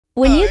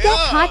When you get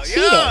caught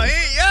cheating.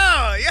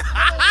 Yeah,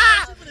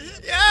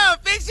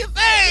 fix your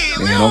face.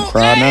 Man, don't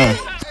cry now.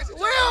 We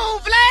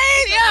don't play.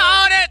 Yeah,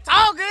 all that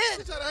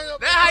talking.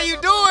 That's how you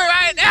do it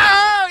right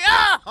now.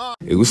 Yeah.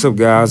 Hey, what's up,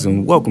 guys,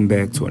 and welcome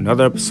back to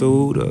another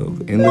episode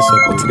of Endless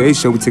Up. On today's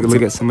show, we take a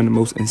look at some of the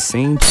most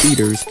insane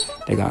cheaters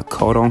that got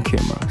caught on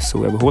camera. So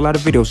we have a whole lot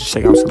of videos to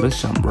check out, so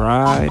let's jump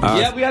right.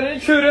 Yeah, we got an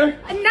intruder.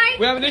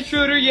 We have an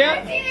intruder,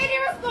 yeah.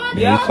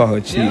 Man, you call her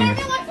cheating.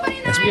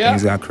 That's when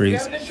things got crazy. We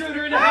have an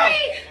intruder in the house.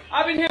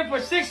 I've been here for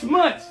 6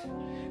 months.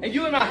 And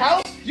you in my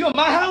house? You in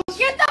my house?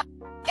 Get the f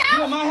out!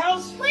 You in my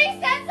house?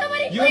 Please send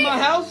somebody, please! You in my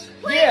house?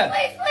 Please, yeah.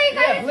 please! Yeah,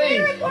 I just need please.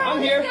 to report I'm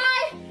on here. this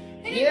guy.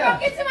 And he Yeah.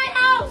 broke into my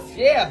house!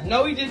 Yeah,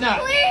 no he did not.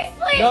 Please,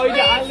 please, No he please!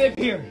 did. I live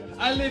here.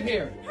 I live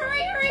here. Hurry,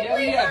 Yeah,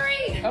 please, yeah.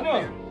 hurry! Come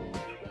on.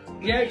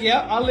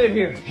 Yeah, I live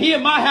here. He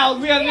in my house.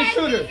 We have an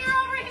intruder.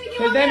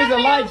 His name is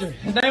Elijah.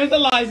 His name is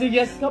Elijah.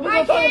 Yes, come on,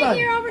 I talk can't about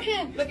hear it. over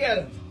him! Look at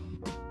him.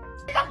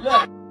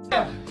 Look.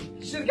 Yeah.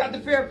 You should have got the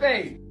fair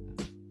fade.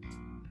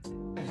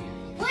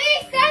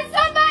 Please send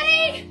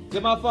somebody!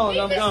 Get my phone.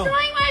 He's I'm destroying gone.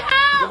 my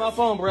house! Get my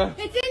phone, bro.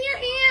 It's in your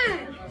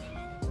hand!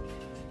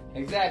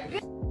 Exactly.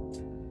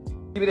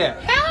 Give me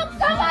that. Help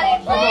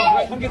somebody, Come on, bro.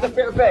 please! Come get the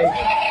fair fade.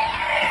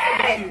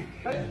 Please!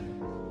 Stop it!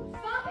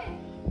 Stop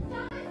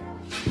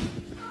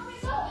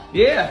it!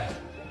 Yeah.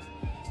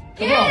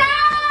 Come Get on.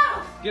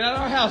 out! Get out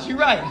of our house. You're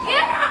right.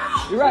 Get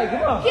out! You're right.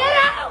 Come on. Get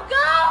out! Go!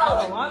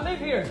 Oh, I live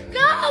here.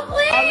 Go,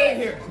 please! I live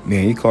here.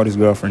 Man, he caught his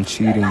girlfriend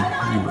cheating.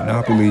 You will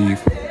not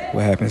believe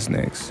what happens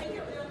next.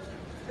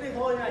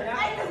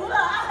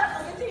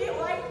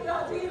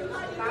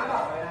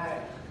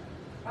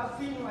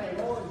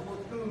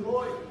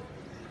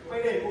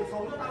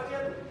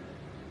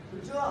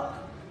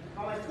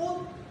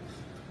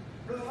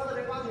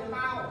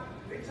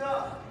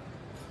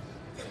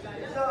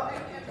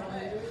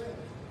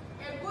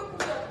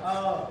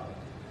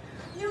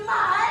 Nhưng mà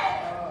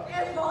ấy,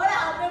 em có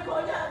làm, em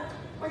có nhận.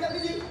 Mày nhận cái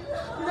gì?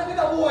 Mày nhận cái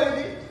đầu mùi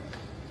gì?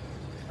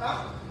 Hả?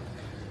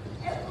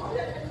 Em có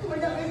nhận, mày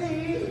nhận cái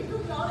gì?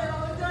 Lúc đó để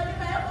vào chơi nhưng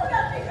mà em không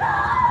nhận gì cả.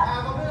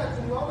 À, có nghĩa là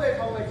chúng nó về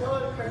phòng mày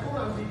chơi, mày không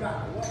làm gì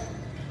cả đúng không?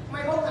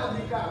 Mày không làm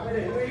gì cả, mày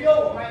để người yêu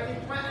của mày thì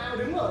mẹ à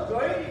đứng ở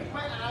dưới thì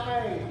mẹ à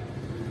mày.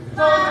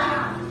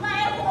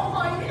 Mà em cũng không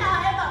hỏi như thế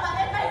nào, em bảo bạn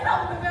em bay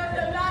rộng từ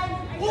đường đây.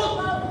 Anh hiểu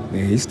không?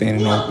 Man, he's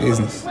standing on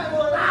business.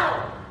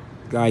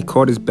 Guy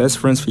caught his best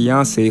friend's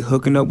fiance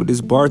hooking up with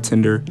his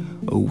bartender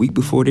a week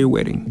before their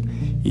wedding.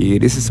 Yeah,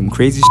 this is some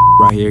crazy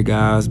shit right here,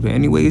 guys. But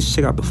anyways,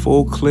 check out the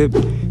full clip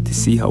to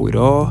see how it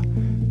all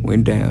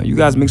went down. You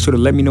guys make sure to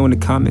let me know in the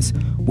comments,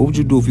 what would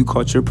you do if you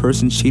caught your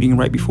person cheating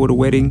right before the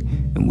wedding,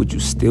 and would you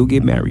still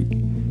get married?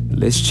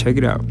 Let's check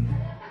it out.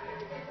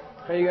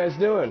 How you guys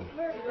doing?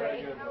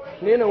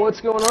 Nina,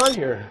 what's going on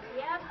here?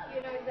 Yep,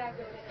 you know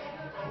exactly.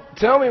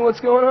 Tell me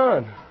what's going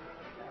on.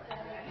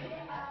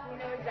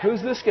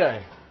 Who's this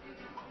guy?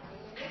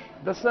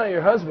 That's not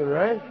your husband,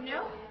 right?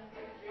 No.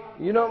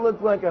 You don't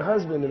look like a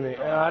husband to me.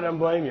 I don't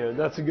blame you.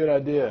 That's a good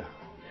idea.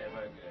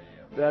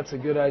 That's a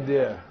good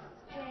idea.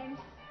 James.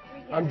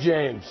 I'm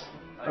James.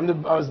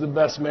 I was the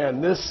best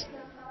man. This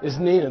is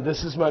Nina.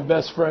 This is my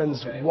best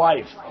friend's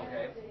wife.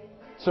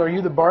 So are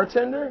you the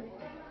bartender?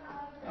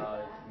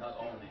 Not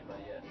only, but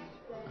yes.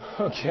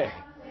 Okay.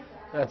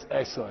 That's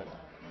excellent.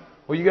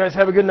 Well, you guys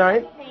have a good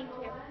night. Thank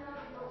you.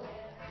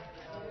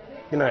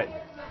 Good night.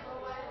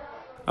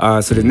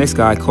 So the next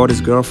guy caught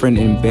his girlfriend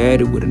in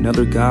bed with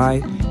another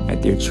guy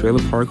at their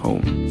trailer park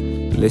home.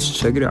 Let's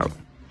check it out.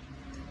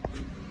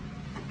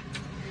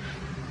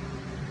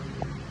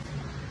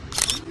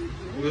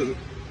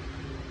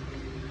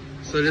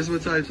 So this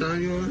what type of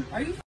time you on?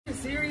 Are you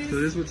serious? So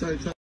this what type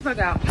of time? Fuck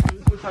out.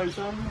 This what type of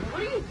time?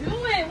 What are you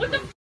doing? What the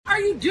f are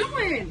you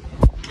doing?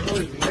 Bro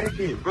is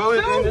naked. Bro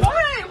is So in this.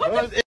 what? What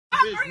Bro the is f in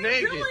are this you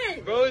naked.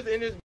 doing? Bro is in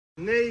this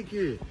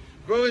naked.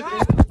 Bro is in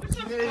this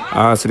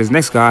naked. So this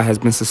next guy has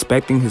been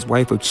suspecting his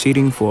wife of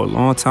cheating for a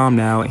long time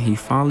now, and he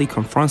finally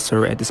confronts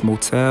her at this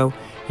motel.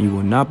 And you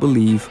will not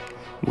believe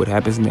what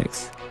happens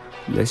next.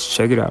 Let's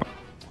check it out.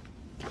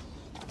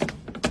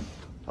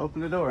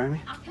 Open the door,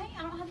 Amy. Okay,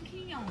 I don't have a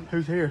key on.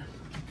 Who's here?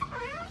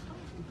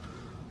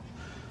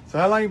 So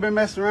how long you been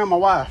messing around my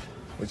wife?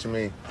 What you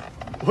mean?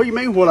 What do you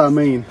mean what I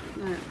mean?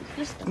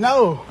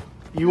 No.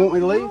 You want me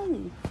to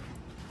leave?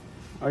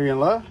 Are you in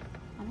love?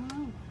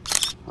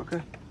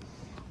 Okay.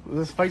 Well,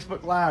 this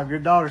Facebook Live, your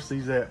daughter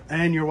sees that,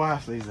 and your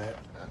wife sees that.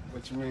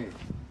 What you mean?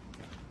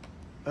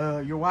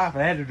 Your wife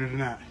added her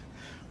tonight.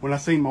 When I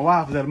seen my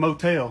wife was at a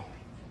motel.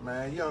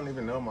 Man, you don't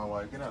even know my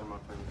wife. Get out of my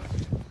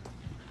face.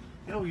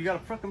 Yo, you got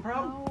a fucking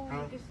problem?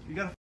 Huh? You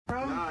got a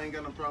problem? Nah, I ain't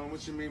got no problem.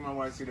 What you mean my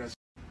wife see that shit?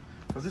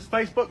 Cause this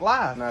Facebook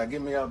Live. Nah,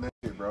 get me out that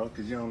shit, bro.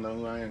 Cause you don't know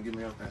who I am. Get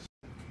me out that shit.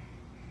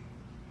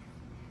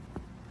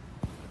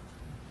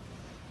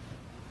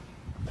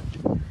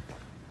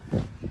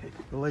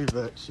 Believe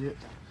that shit.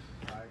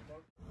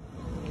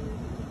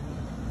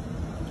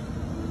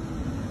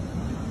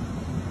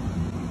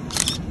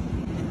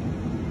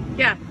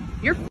 Yeah,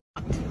 you're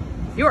fucked.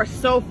 You are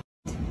so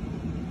fucked.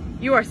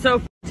 You are so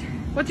fucked.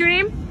 What's your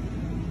name?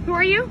 Who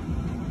are you?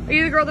 Are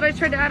you the girl that I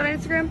tried to add on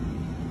Instagram?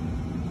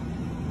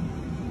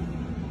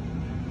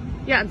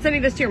 Yeah, I'm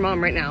sending this to your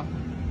mom right now.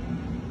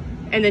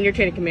 And then your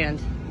chain of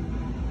command.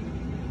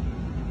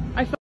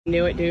 I fucking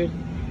knew it, dude.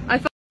 I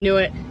fucking knew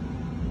it.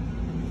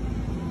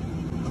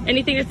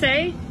 Anything to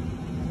say?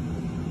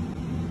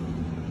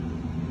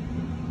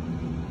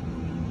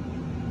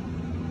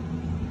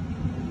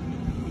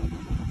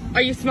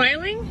 Are you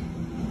smiling?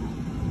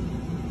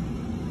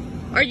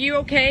 Are you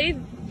okay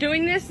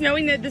doing this,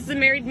 knowing that this is a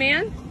married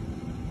man?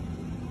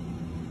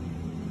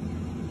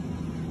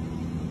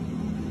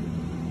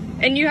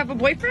 And you have a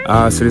boyfriend?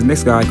 So this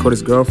next guy caught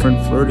his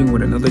girlfriend flirting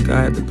with another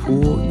guy at the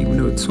pool, even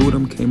though the two of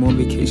them came on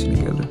vacation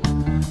together.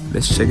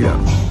 Let's check it out.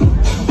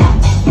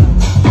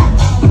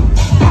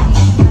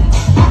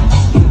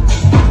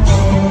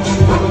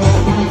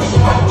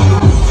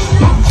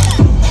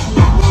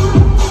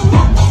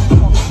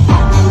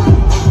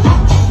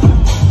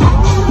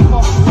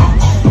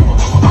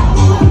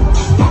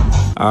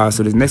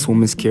 So this next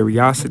woman's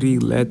curiosity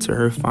led to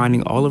her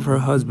finding all of her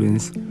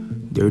husband's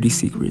dirty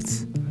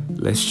secrets.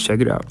 Let's check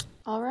it out.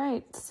 All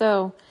right.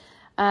 So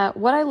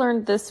what I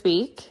learned this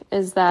week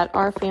is that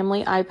our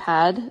family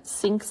iPad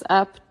syncs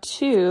up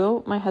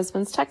to my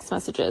husband's text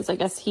messages. I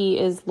guess he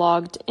is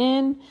logged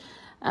in.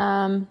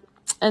 And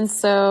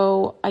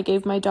so I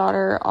gave my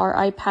daughter our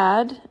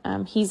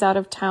iPad. He's out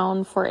of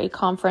town for a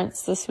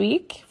conference this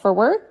week for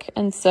work.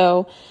 And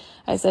so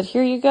I said,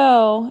 here you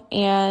go.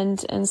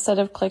 And instead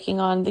of clicking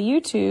on the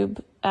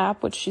YouTube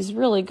app, which she's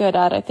really good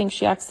at, I think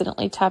she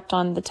accidentally tapped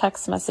on the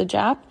text message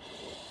app.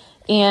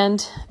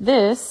 And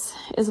this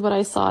is what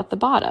I saw at the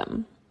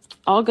bottom.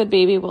 All good,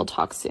 baby. We'll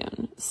talk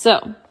soon.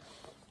 So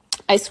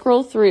I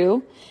scroll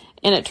through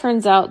and it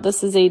turns out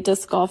this is a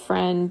disc golf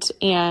friend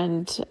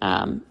and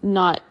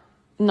not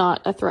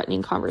a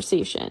threatening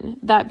conversation.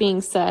 That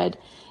being said,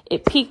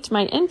 it piqued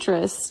my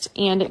interest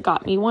and it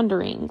got me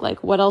wondering,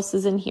 like, what else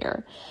is in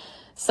here?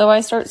 So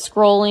I start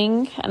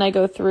scrolling and I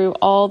go through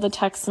all the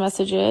text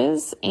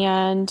messages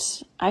and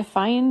I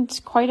find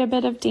quite a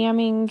bit of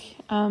damning,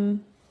 a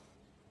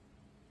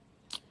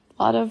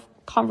lot of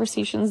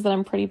conversations that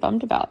I'm pretty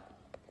bummed about.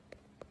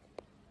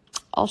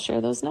 I'll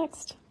share those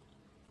next.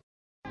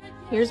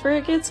 Here's where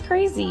it gets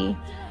crazy.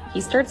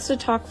 He starts to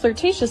talk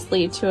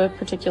flirtatiously to a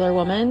particular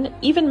woman,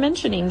 even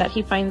mentioning that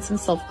he finds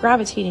himself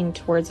gravitating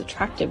towards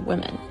attractive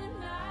women.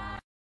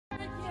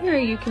 Here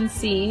you can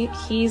see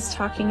he's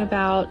talking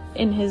about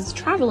in his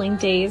traveling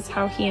days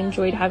how he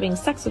enjoyed having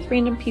sex with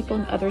random people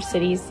in other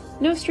cities,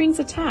 no strings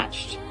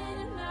attached.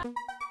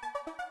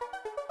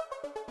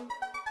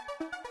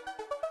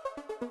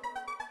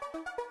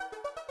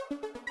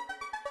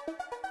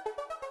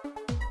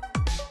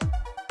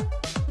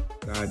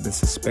 I've been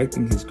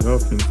suspecting his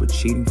girlfriend for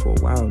cheating for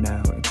a while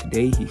now, and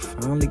today he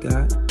finally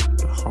got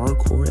the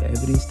hardcore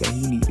evidence that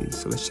he needed.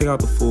 So let's check out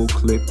the full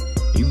clip.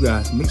 You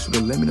guys, make sure to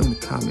let me know in the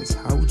comments,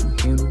 how would you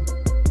handle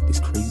this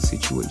crazy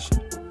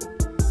situation?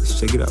 Let's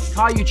check it out.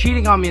 Caught you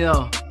cheating on me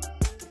though.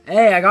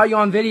 Hey, I got you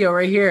on video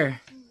right here.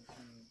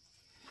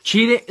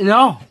 Cheating?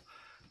 No.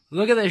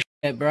 Look at this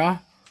shit, bro.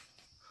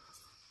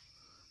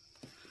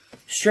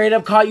 Straight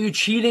up caught you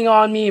cheating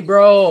on me,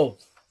 bro.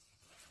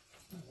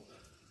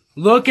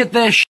 Look at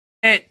this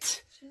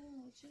shit.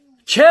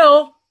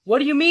 Chill? What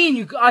do you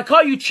mean? I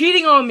caught you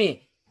cheating on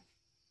me.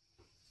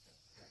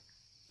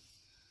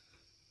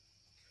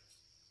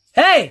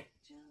 Hey!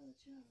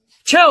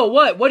 Chill,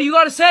 what? What do you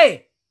gotta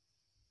say?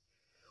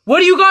 What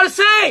do you gotta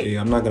say? Hey,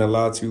 I'm not gonna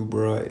lie to you,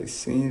 bro. It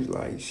seems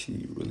like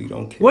she really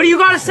don't care. What do you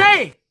gotta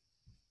say?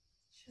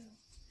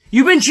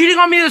 You've been cheating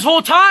on me this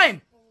whole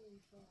time.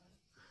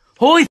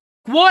 Holy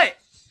what?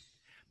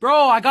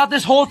 Bro, I got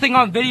this whole thing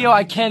on video.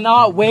 I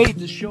cannot wait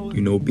to show you.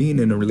 You know, being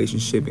in a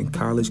relationship in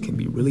college can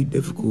be really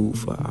difficult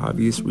for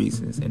obvious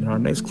reasons. And in our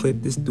next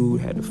clip, this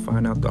dude had to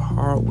find out the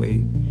hard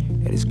way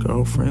that his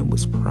girlfriend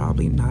was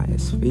probably not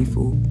as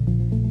faithful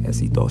as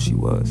he thought she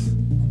was.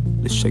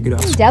 Let's check it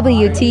out.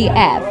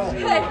 WTF.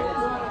 Hey,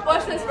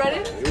 watch this, ready?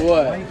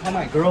 What? Why you call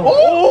my girl home?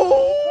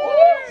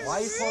 Oh! Why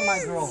you call my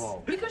girl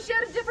home? Because she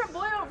had a different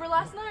boy over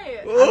last night.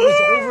 I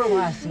was over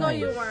last night.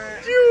 No, you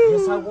weren't.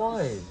 Yes, I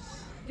was.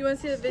 Do you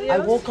want to see the videos? I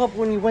woke up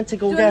when you went to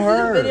go Do get you want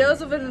her. to see the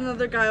videos of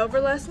another guy over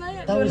last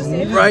night? That was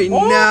me. Right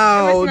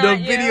now, the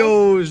you.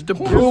 videos, the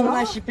That's proof.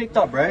 when she picked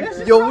up,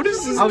 right? Yo, what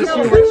is this? I was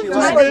here when she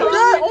left.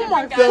 Oh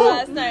my god.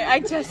 Last night. I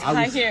just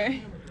got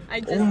here. I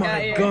just Oh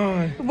my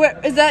god. Where,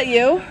 is that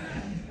you?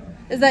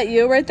 Is that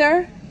you right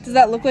there? Does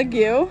that look like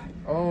you?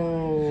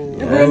 Oh.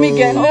 Let me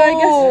get there, I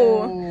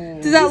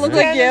guess. Does that look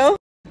like you?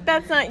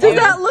 That's not Does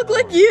that look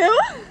like you?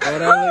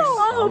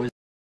 Oh,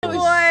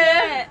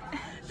 Boy.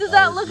 Does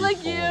that look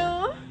like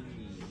you?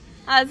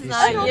 That's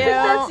not you.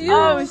 That's you.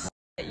 Oh,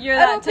 shit. You're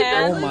that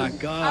tan. Oh my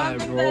god,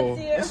 bro.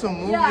 It's a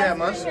movie at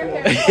my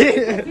school.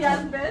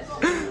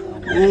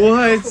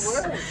 What?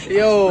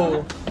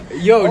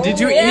 Yo, did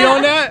you eat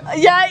on that?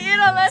 Yeah, I ate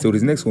on that. So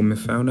this next woman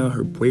found out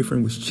her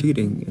boyfriend was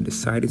cheating and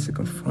decided to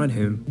confront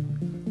him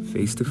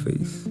face to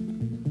face.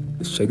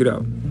 Let's check it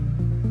out.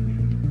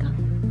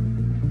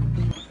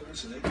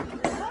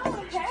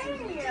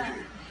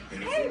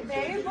 Hey,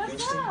 babe,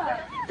 what's up?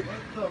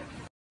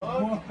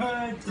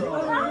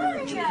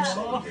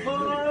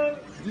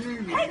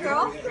 Hey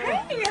girl.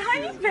 Hey, how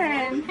you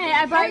been? Hey,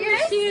 I brought your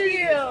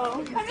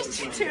shoes. I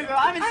missed you too, girl.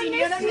 I haven't seen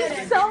you in a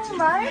minute. So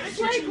much.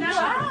 Like,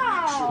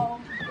 wow.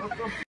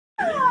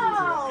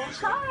 Oh,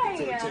 hi.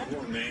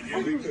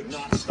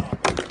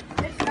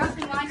 It's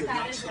nothing like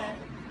that, is it?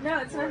 No,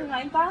 it's nothing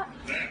like that.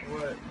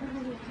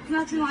 It's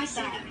nothing like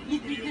that. You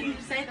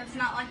didn't say that's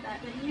not like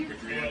that, didn't you?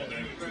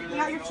 You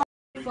got your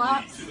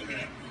flops.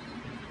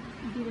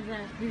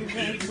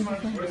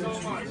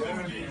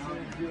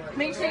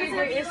 Make sure you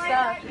get your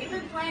stuff. You've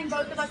been playing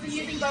both of us and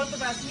using both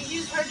of us. You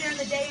use her during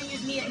the day and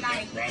use me at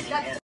night.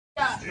 That's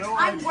up.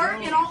 I'm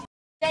working all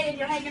day and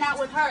you're hanging out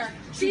with her.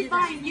 She's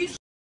buying you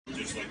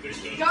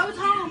goes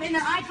home and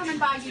then I come and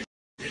buy you.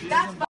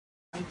 That's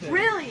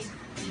really.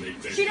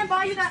 She didn't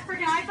buy you that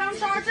freaking iPhone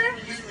charger?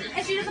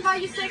 And she doesn't buy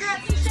you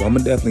cigarettes and shit? So I'm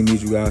gonna definitely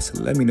need you guys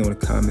to let me know in the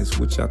comments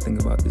what y'all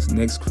think about this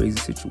next crazy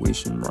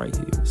situation right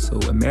here. So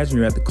imagine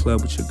you're at the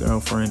club with your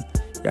girlfriend,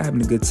 y'all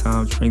having a good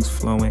time, drinks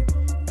flowing,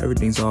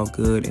 everything's all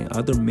good, and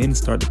other men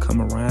start to come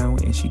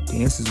around and she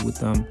dances with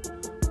them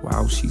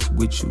while she's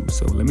with you.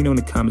 So let me know in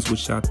the comments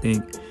what y'all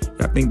think.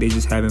 Y'all think they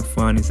just having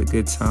fun, it's a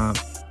good time,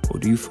 or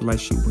do you feel like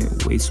she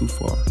went way too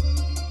far?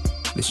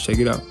 Let's check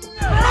it out.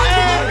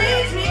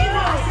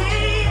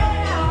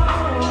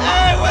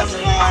 Hey, what's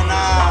going on?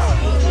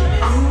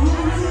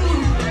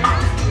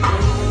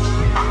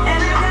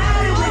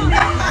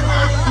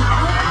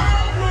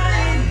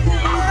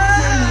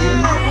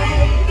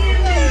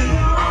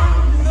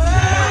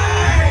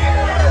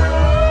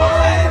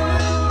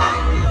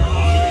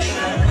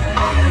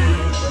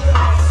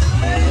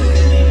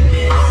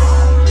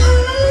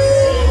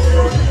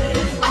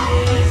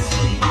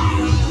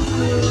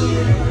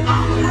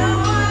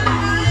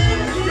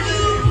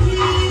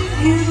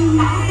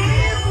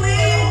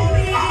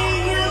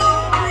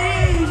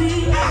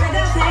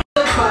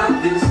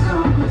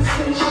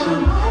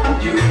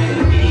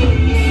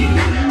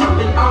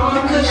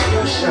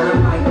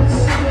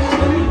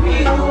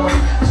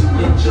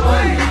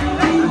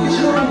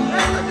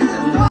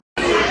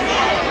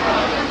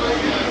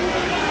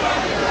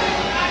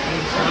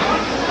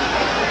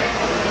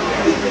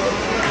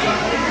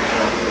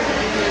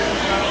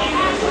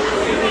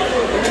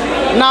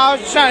 No, I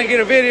was just trying to get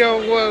a video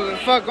of what the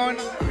fuck going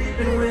on.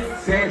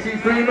 Saying she's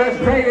pretty much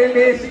pregnant,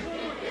 bitch.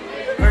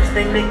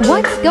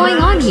 What's going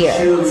on here? A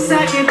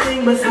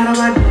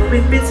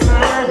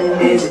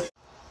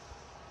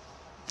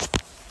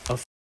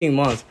f***ing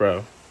month,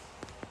 bro.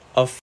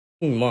 A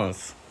f***ing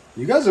month.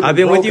 You guys have I've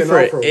been with you for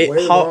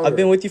I've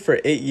been with you for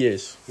 8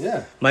 years.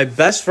 Yeah. My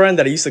best friend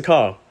that I used to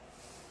call.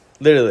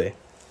 Literally.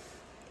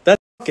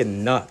 That's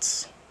fucking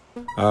nuts.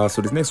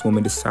 So this next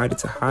woman decided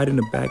to hide in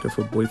the back of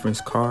her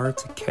boyfriend's car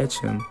to catch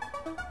him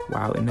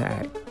while in the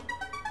act.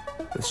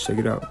 Let's check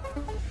it out.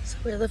 So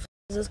where the f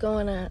is this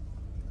going at?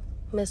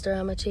 Mr.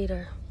 I'm a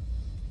cheater.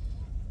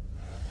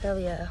 Hell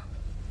yeah.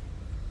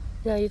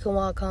 Now you can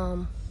walk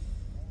home.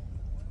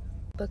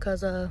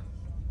 Because,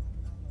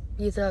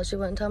 you thought she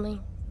wouldn't tell me?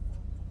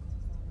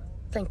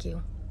 Thank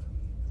you.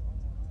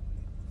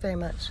 Very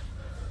much.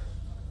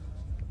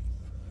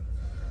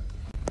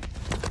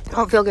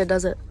 Don't feel good,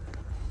 does it?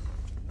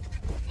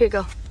 Here you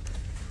go.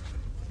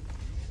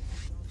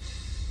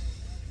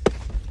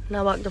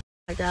 Now walk the f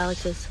back to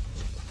Alex's.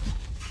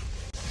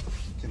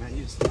 Can I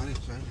use money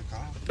to your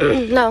car?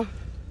 No.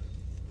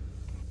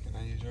 Can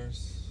I use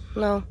yours?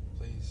 No.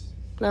 Please.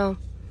 No.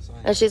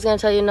 And she's gonna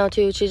tell you no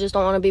too. She just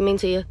don't want to be mean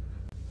to you.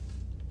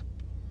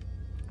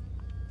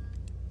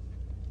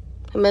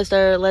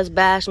 Mister, let's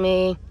bash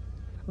me.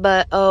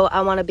 But, oh,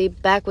 I want to be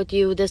back with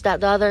you, this,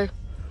 that, the other.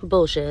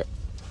 Bullshit.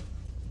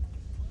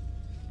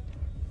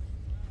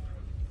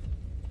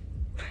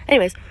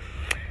 Anyways,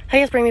 I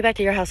guess bring me back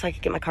to your house so I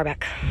can get my car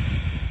back.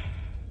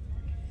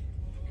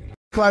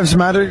 Lives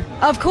Matter?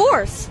 Of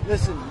course.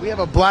 Listen, we have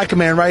a black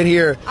man right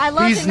here. I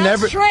love him.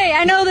 That's Trey.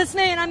 I know this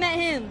name. I met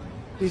him.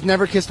 He's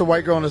never kissed a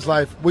white girl in his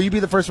life. Will you be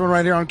the first one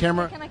right here on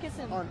camera? Can I kiss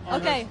him?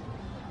 Okay.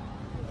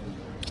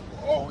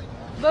 Oh.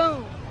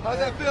 Boom. How's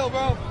that feel,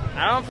 bro?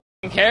 I don't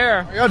f***ing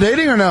care. Are y'all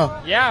dating or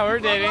no? Yeah, we're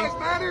dating.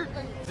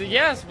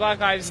 Yes, Black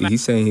Lives See,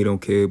 he's saying he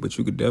don't care, but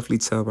you could definitely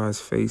tell by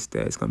his face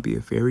that it's gonna be a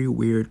very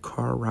weird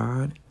car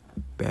ride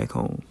back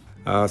home.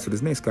 So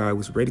this next guy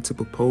was ready to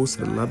propose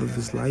to the love of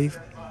his life,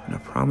 and I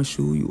promise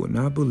you, you will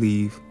not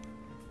believe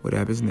what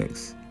happens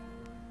next.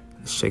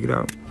 Let's check it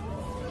out.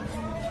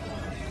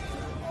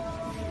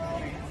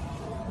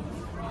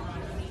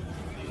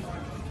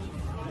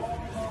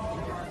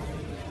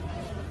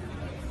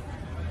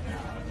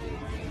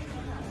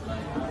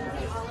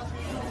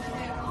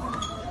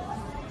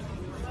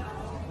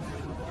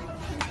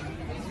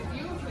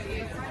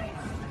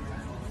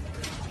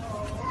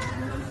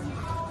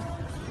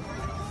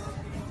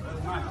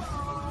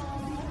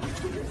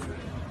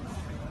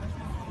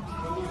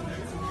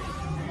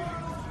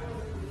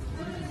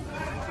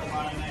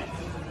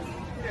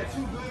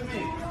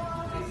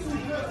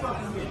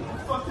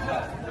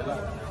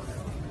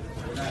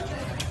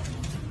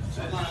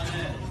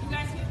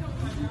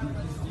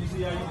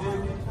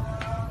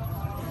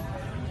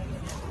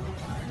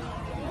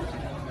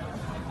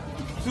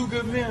 Two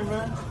good men,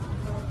 man.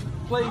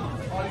 Play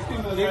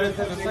at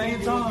the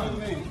same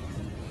time.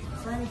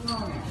 Same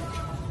time.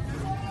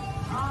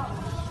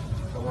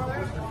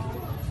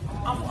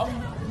 I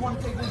want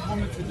to take this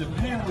woman to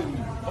Japan with me.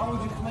 Why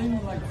would you play me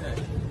like that?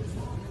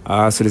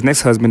 So this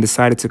next husband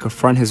decided to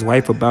confront his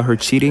wife about her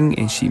cheating,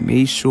 and she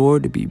made sure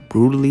to be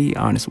brutally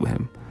honest with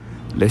him.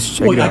 Let's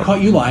check it out. I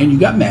caught you lying. You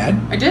got mad.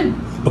 I did.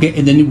 Okay,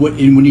 and then and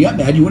when you got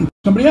mad, you went and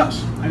somebody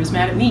else. I was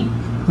mad at me.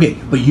 Okay,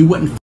 but you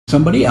went and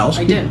somebody else.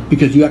 I did.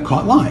 Because you got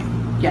caught lying.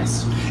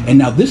 Yes. And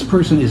now this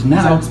person is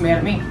now. So I was mad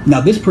at me.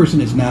 Now this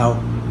person is now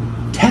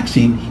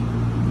texting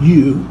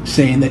you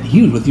saying that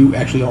he was with you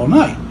actually all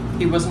night.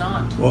 He was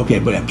not. Okay,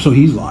 but so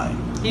he's lying.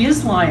 He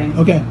is lying.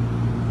 Okay.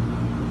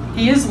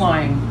 He is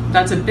lying.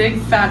 That's a big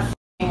fat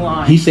f***ing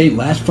lie. He's saying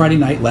last Friday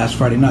night.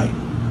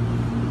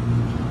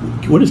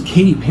 What does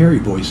Katy Perry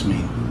voice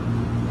mean?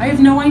 I have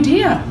no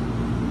idea.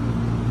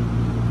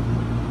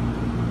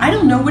 I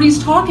don't know what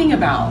he's talking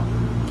about.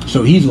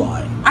 So he's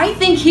lying. I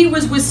think he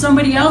was with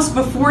somebody else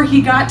before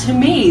he got to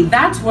me.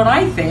 That's what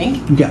I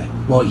think. Okay.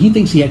 Well, he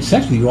thinks he had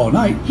sex with you all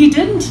night. He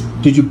didn't.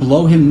 Did you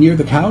blow him near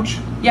the couch?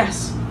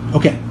 Yes.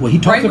 Okay. Well, he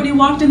talked right when he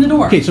walked in the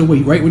door. Okay. So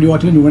wait, right when you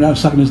walked in, you went out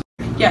sucking his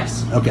dick?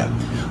 Yes. Okay.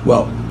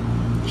 Well,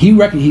 he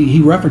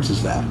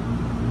references that.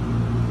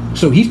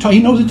 So he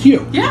knows it's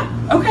you. Yeah.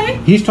 Okay.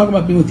 He's talking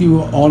about being with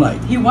you all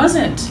night. He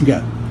wasn't.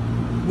 Okay.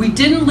 We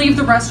didn't leave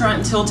the restaurant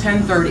until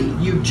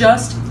 10:30. You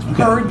just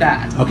heard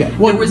that. Okay.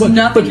 Well, there was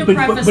nothing to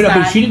preface that.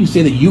 But she didn't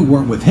say that you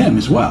weren't with him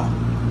as well.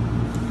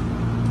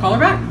 Call her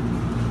back.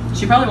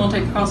 She probably won't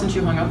take the call since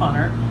you hung up on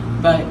her.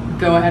 But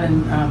go ahead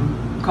and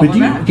call her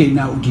back. Okay.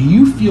 Now, do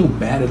you feel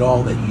bad at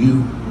all that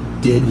you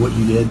did what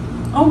you did?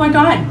 Oh my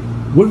God.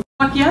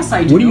 Fuck yes,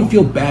 I do. What do you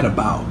feel bad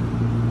about?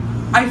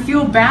 I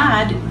feel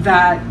bad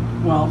that,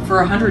 well, for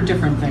 100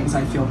 different things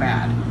I feel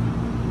bad.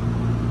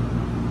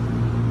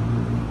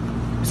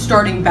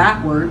 Starting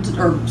backwards,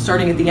 or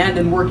starting at the end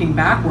and working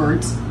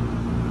backwards,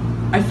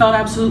 I felt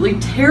absolutely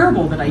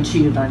terrible that I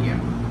cheated on you.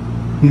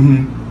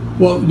 Mm-hmm.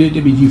 Well, I mean,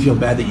 do you feel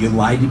bad that you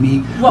lied to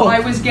me? Well, I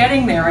was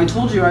getting there. I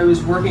told you I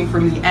was working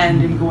from the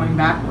end and going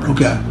backwards.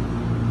 Okay.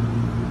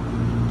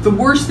 The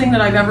worst thing that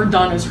I've ever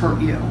done is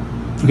hurt you.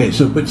 Okay,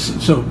 so when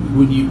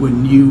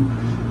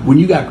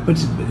you got,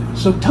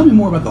 so tell me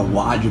more about the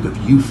logic of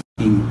you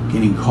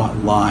getting caught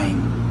lying,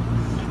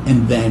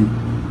 and then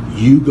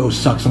you go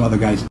suck some other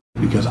guy's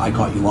because I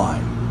caught you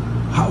lying.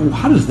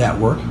 How does that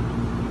work?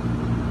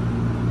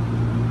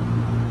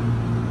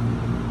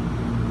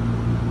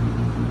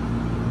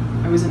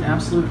 I was an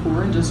absolute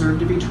whore and deserved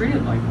to be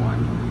treated like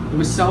one. It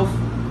was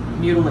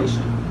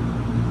self-mutilation.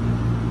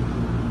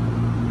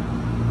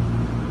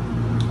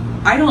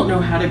 I don't know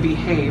how to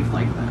behave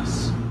like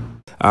this.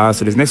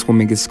 So this next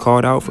woman gets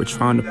called out for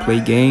trying to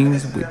play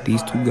games with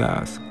these two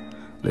guys.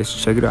 Let's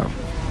check it out.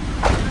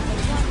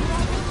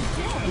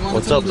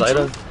 What's up,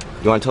 Zaida?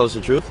 You want to tell us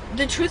the truth?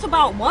 The truth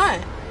about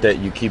what? That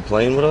you keep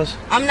playing with us?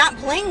 I'm not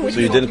playing with you. So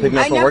you didn't pick me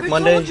up from work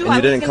Monday? And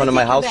you didn't come to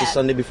my house the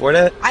Sunday before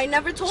that? I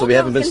never told you. So we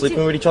haven't been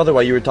sleeping with each other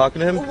while you were talking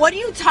to him? What are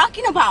you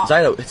talking about?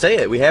 Zaida, say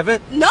it. We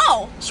haven't?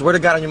 No. Swear to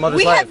God on your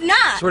mother's life. We have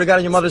not. Swear to God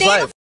on your mother's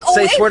life.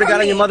 Say swear to God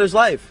on your mother's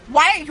life.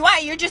 Why?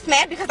 You're just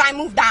mad because I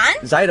moved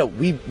on? Zaida,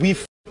 we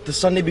the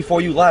Sunday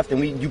before you left,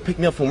 and you picked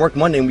me up from work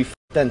Monday, and we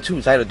then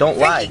too. Zaida, don't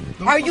lie.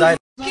 Are you Zaida,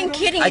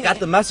 kidding me? I got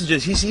the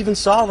messages. He even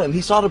saw them.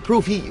 He saw the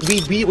proof.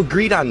 We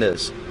agreed on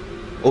this.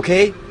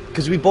 Okay?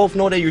 Because we both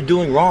know that you're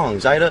doing wrong,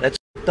 Zaida. That's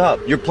f***ed up.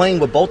 You're playing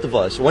with both of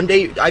us. One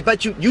day, I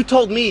bet you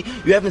told me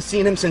you haven't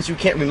seen him since you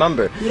can't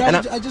remember. Dude, and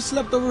I just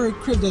slept over at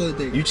crib the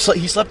other day.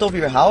 He slept over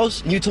your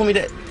house? And you told me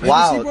that? I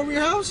Wow. sleep over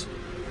your house?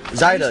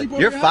 Zaida,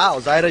 you're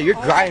foul, Zaida. You're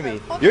grimy.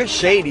 You're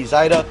shady,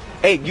 Zaida.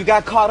 Hey, you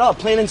got caught up,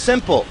 plain and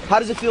simple. How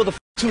does it feel to f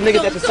two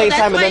niggas at the same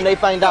time and then they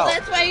find out?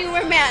 That's why you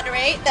were mad,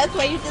 right? That's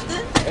why you did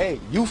this? Hey,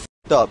 you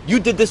f***ed up. You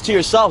did this to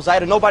yourself,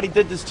 Zaida. Nobody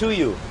did this to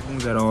you.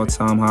 Things at an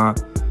all-time high.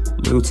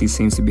 Loyalty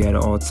seems to be at an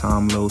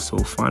all-time low, so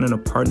finding a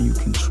partner you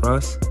can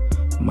trust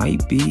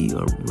might be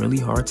a really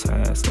hard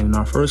task. And in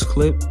our first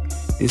clip,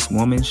 this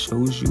woman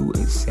shows you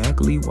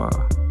exactly why.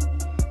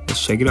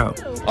 Let's check it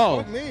out.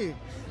 Oh. Fuck me.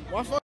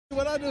 Why fuck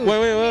what I do?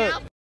 Wait.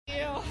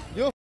 Yeah,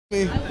 you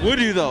me. Would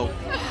you though?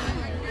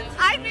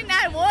 I mean,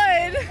 I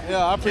would.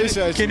 Yeah, I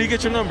appreciate you. Can you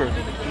get your number?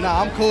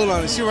 Nah, I'm cool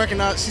on it. She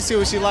recognize, she see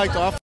what she liked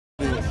though.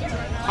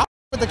 I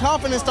with the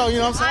confidence though, you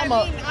know what I'm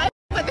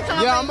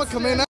saying? Yeah, I'm gonna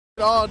come in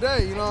all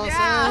day, you know what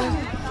I'm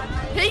saying?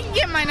 He can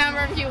get my number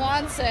if he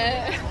wants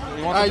it.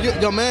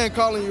 Alright, your man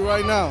calling you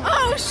right now.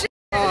 Oh, shit.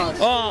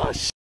 Oh,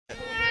 shit.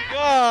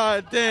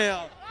 God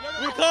damn.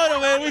 We caught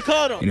him, man. We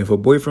caught him. And if her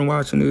boyfriend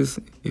watching this,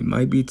 it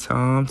might be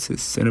time to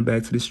send her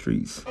back to the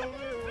streets.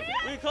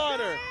 We caught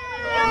her.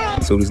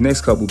 So this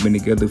next couple been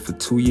together for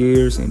 2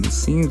 years, and it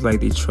seems like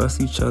they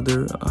trust each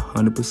other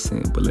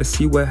 100%. But let's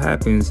see what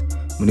happens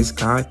when this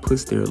guy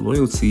puts their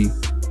loyalty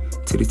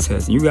to the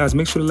test. And you guys,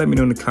 make sure to let me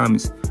know in the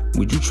comments,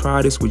 would you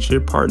try this with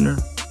your partner?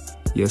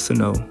 Yes or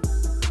no?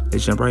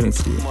 Let's jump right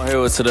into it. I'm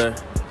here with today.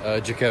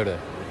 Jakota.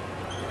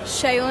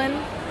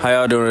 Shaylin. How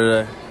y'all doing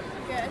today?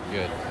 Good.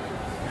 Good.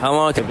 How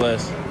long can it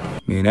last?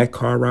 Man, that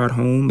car ride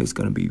home is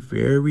gonna be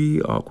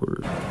very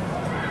awkward.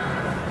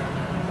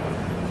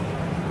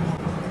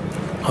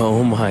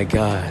 Oh my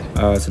God.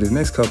 So this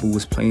next couple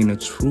was playing a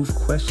truth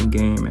question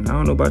game, and I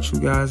don't know about you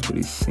guys, but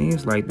it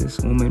seems like this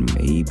woman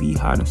may be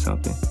hiding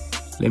something.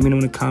 Let me know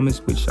in the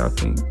comments what y'all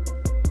think.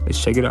 Let's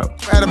check it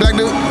out. Had a black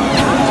dude?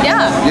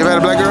 Yeah. You ever had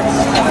a black girl?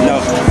 No.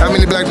 How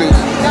many black dudes?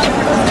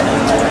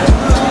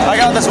 I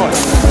got this one.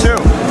 2.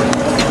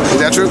 Is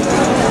that true?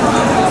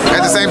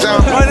 At the same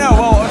time? Right now,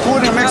 well,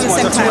 including mixed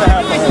ones, that's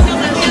 2.5.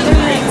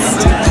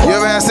 You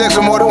ever had sex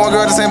with more than one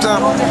girl at the same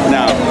time?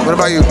 No. What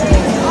about you?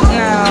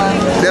 No.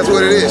 That's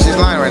what it is. She's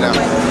lying right now.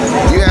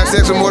 You have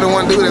sex with more than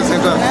one dude at the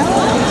same time?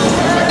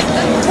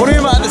 What do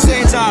you mean by at the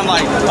same time?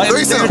 Like at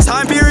the same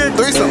time period?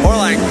 Threesome. Or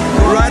like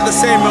right at the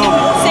same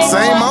moment?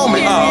 Same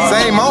moment.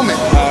 Same moment.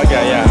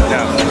 Okay, yeah.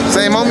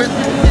 Same moment?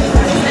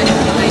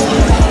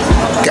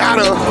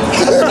 Got her.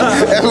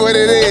 That's what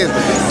it is.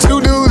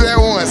 2 dudes at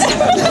once.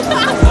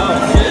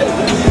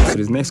 So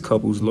this next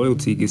couple's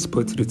loyalty gets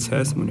put to the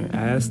test when they're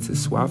asked to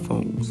swap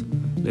phones.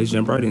 Let's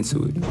jump right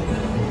into it.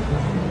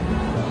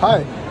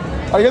 Hi.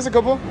 Are you guys a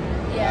couple?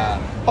 Yeah.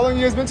 How long have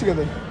you guys been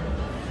together?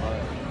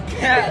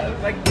 Yeah,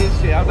 like this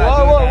shit. I'm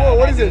not whoa,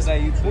 what is this?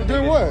 Like We're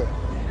doing what?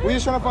 We're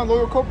just trying to find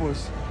loyal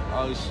couples.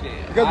 Oh shit.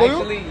 You guys loyal?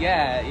 Actually,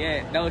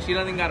 yeah. No, she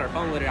doesn't got her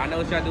phone with her. I know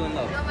what y'all doing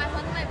though. No, my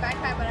phone's in my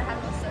backpack, but I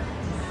have no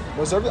service.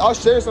 What service? I'll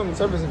share some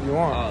service if you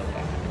want. Oh,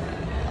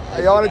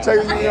 okay. Y'all want to check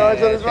this?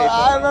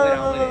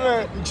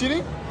 Yeah, You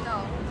cheating?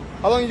 No.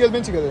 How long you guys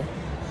been together?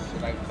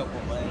 Like a couple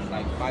months,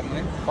 like 5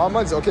 months. 5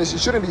 months. Okay, she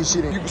shouldn't be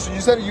cheating. So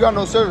you said you got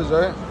no service,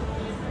 right?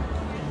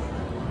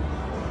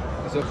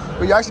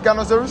 But you actually got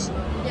no service?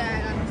 Yeah,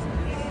 I got no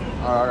service.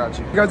 Alright, I got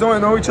you. You guys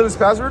don't know each other's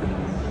password?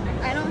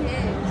 I don't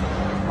hit.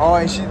 Oh,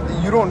 and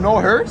you don't know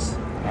hers?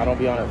 I don't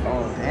be on her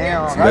phone.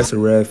 Damn. So that's a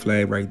red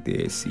flag right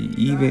there. See,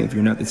 even if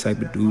you're not the type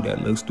of dude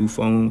that looks through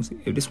phones,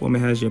 if this woman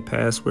has your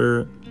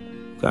password,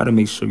 you gotta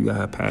make sure you got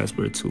her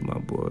password too, my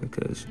boy,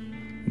 because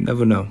you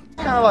never know.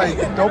 Kind of like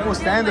double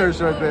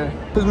standards right there.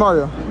 Who's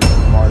Mario?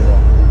 Mario.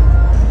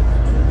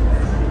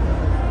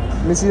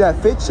 Let me see that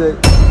fit check.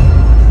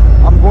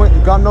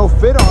 Got no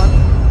fit on.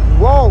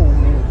 Whoa.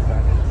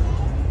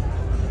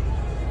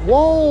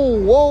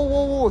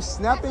 Whoa.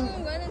 Snapping. That's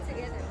when we went in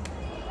together.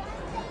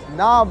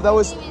 Nah, but that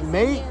was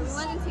mate. We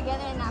went in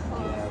together in that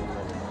phone.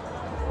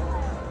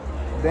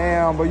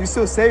 Damn, but you're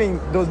still saving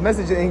those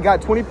messages and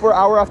got 24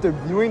 hours after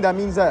viewing. That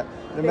means that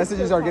the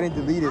messages are getting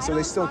deleted, so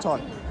they still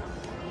talk.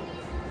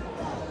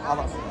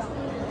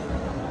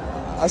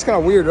 That's kind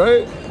of weird,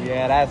 right?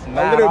 Yeah, that's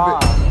mad.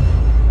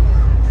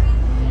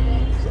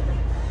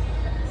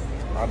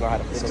 I don't know how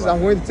to fit because I'm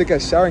going to take a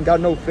shower and got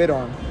no fit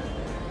on.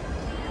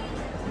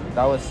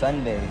 That was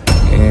Sunday.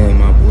 Damn,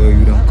 my boy,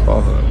 you don't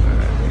call her,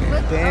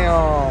 man.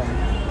 Damn.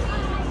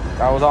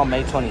 That was on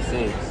May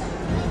 26th.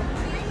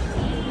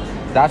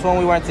 That's when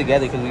we weren't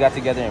together because we got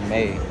together in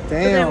May.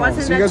 Damn.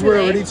 So you guys were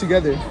already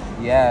together.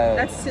 Yeah.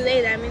 That's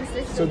today. That means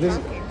they're still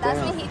talking. That's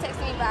when he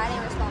texted me, but I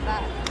didn't respond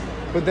back.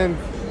 But then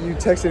you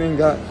texted and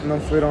got no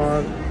fit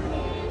on.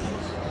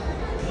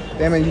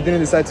 Damn it, you didn't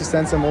decide to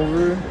send some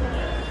over?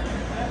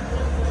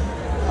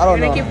 I don't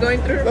know. Keep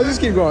going through? Let's just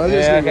keep going.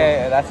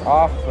 Okay, that's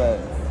off, but...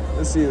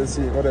 Let's see.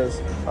 What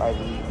else? 5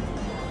 weeks.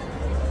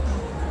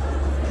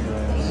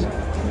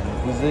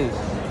 Who's this?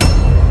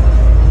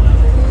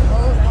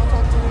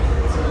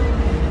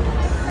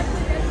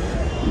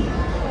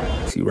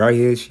 See, right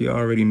here, she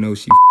already knows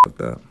she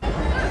fucked up.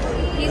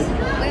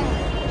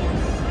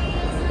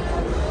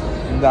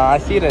 Nah, I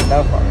see it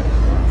enough already.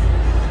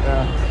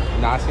 Yeah.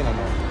 Nah, I see it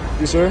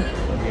enough. You sure?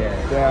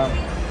 Yeah. Damn.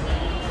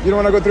 You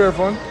don't want to go through her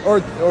phone?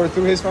 Or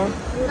through his phone?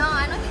 No,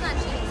 I know he's not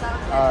cheating, so I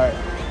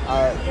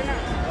don't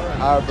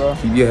Alright, bro.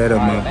 Keep your head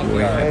up, my boy.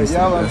 Hey,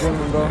 y'all are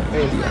good, bro.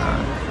 Hey,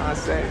 yeah. I'm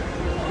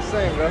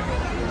saying, bro.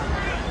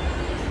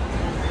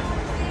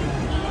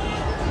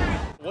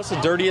 What's the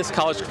dirtiest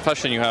college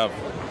confession you have?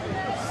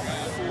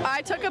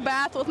 I took a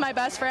bath with my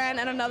best friend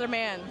and another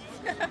man.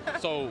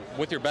 So,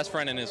 with your best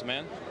friend and his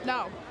man?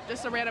 No,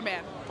 just a random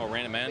man. Oh,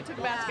 random man? We took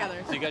a bath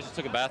together. So you guys just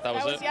took a bath, that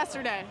was it? That was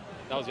yesterday.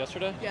 That was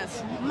yesterday?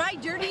 Yes. My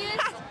dirtiest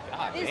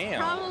is damn.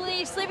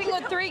 probably sleeping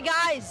with 3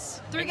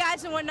 guys. 3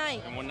 guys in one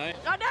night. In one night?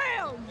 Oh,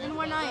 damn! In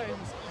one night.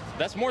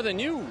 That's more than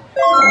you.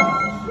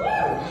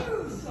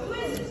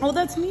 Oh,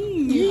 that's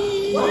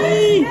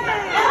me.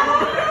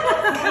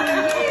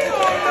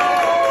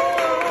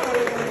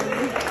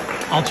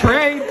 I'll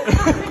trade.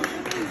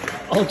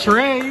 I'll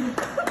trade.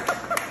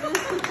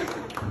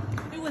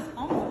 It was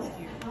almost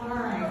here. All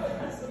right,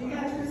 so you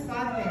guys just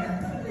got there.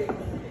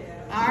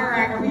 All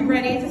right, are we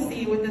ready to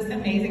see what this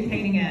amazing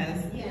painting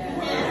is?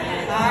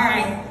 Yes. All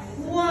right,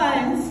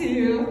 1,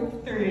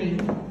 2, 3.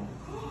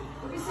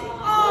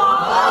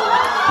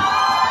 Oh!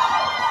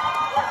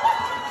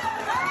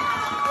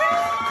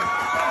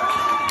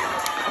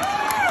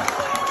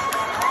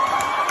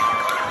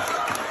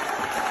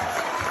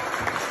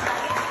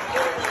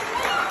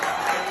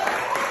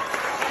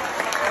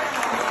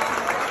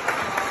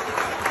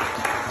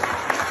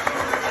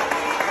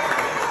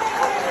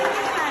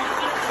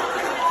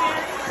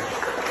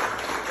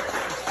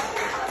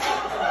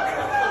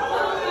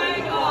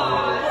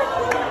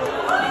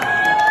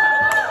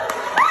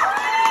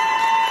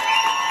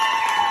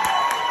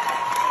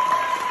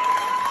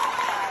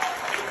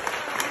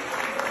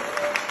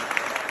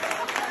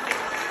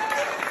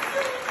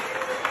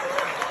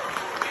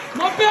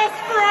 My best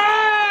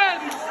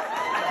friends!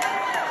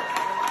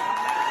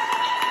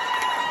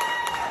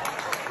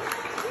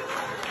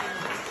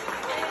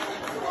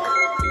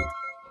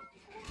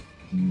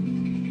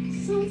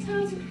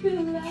 Sometimes I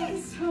feel like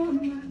throwing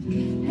my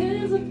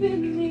hands up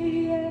in the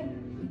air.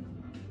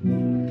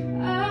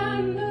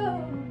 I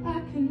know I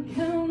can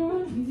count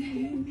on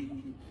you.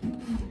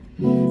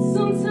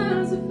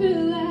 Sometimes I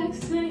feel like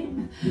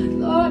saying,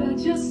 Lord, I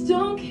just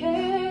don't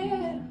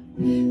care.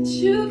 But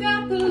you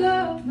got the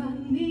love I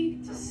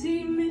need to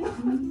see me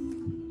through.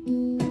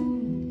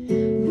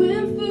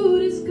 When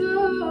food is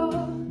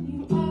gone,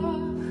 you are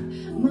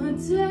my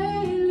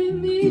daily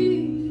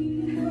meal.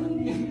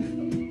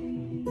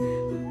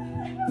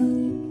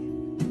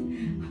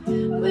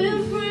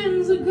 When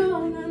friends are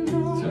gone, I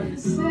know what to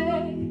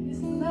say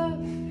is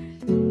love.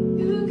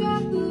 You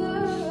got the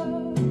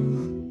love.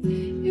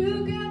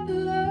 You got the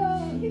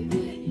love.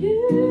 You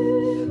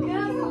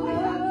got the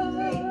love.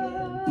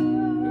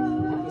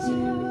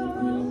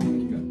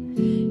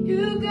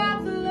 You got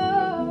the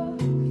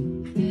love.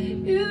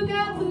 You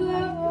got the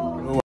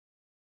love.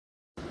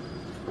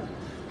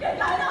 Cái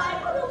nào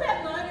anh có được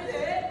phép nói như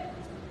thế?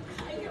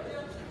 Anh hiểu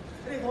chưa?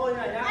 Thì thôi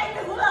này nhá. Anh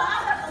đừng có là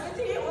áp đặt vào cái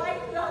chi của anh.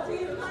 Giờ chi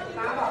của anh.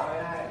 Tao bảo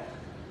mày này,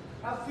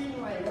 tao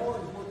xin mày thôi,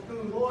 một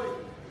từ thôi.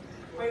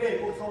 Mày để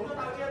cuộc sống cho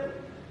tao yên,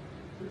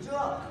 được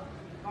chưa?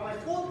 Mà mày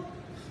cút,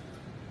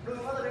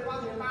 đừng bao giờ đến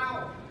quan điểm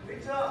tao, biết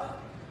chưa?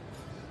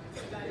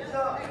 Biết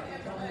chưa?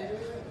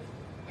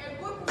 Em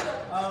cút cũng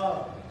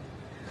được.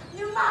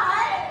 Nhưng mà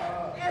ấy,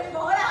 em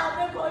có làm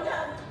em có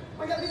nhận.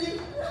 Mày nhận cái gì?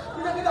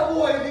 Mày nhận cái đầu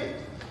bùi gì?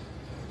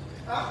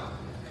 Hả?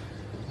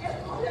 Em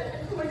có nhận.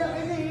 Mày nhận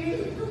cái gì?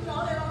 Lúc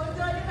đó để vào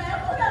chơi nhưng mà em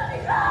không nhận gì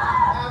cả.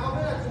 À, có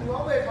nghĩa là chúng nó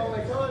về phòng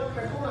mày chơi,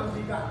 mày không làm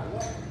gì cả đúng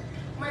không?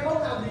 Mày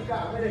không làm gì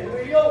cả, mày để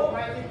người yêu của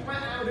mày thì mẹ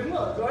à đứng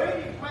ở dưới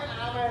thì mẹ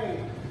à mày.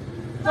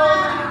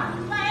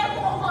 Mà em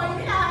cũng không hỏi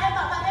như nào, em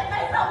bảo bạn em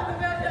bay xong rồi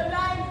về trường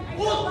đây. Anh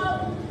hiểu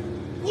không?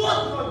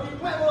 Cút rồi thì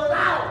mẹ vừa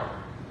tao.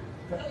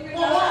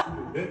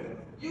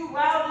 You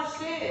wild as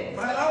shit.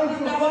 Man, I don't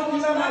give a fuck you,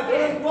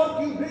 man. Fuck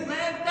you, bitch.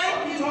 Man, thank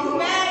you. You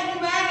mad, you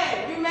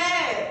mad, you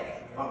mad.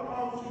 Fuck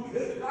wrong with you,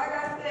 bitch? Like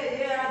I said,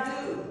 yeah, I do.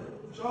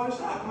 Charlie,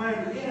 stop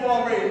playing. You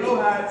already know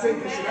how I take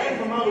this shit. I ain't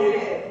from out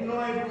here. You know I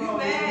ain't from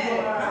out here.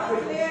 You know how I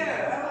take this shit.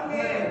 I don't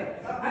care.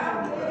 I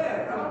don't care.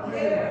 I don't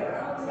care. I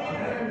don't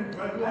care.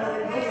 You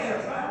already know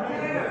that. Stop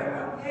playing.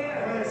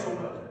 Man, so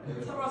much.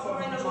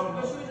 Somebody knows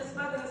but you just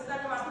stuck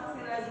in my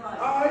pussy last night.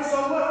 Alright, so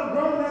what? I'm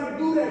grown enough to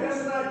do that. That's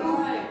what I do.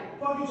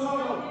 Fuck you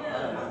talking about?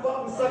 I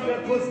fucking suck that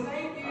pussy.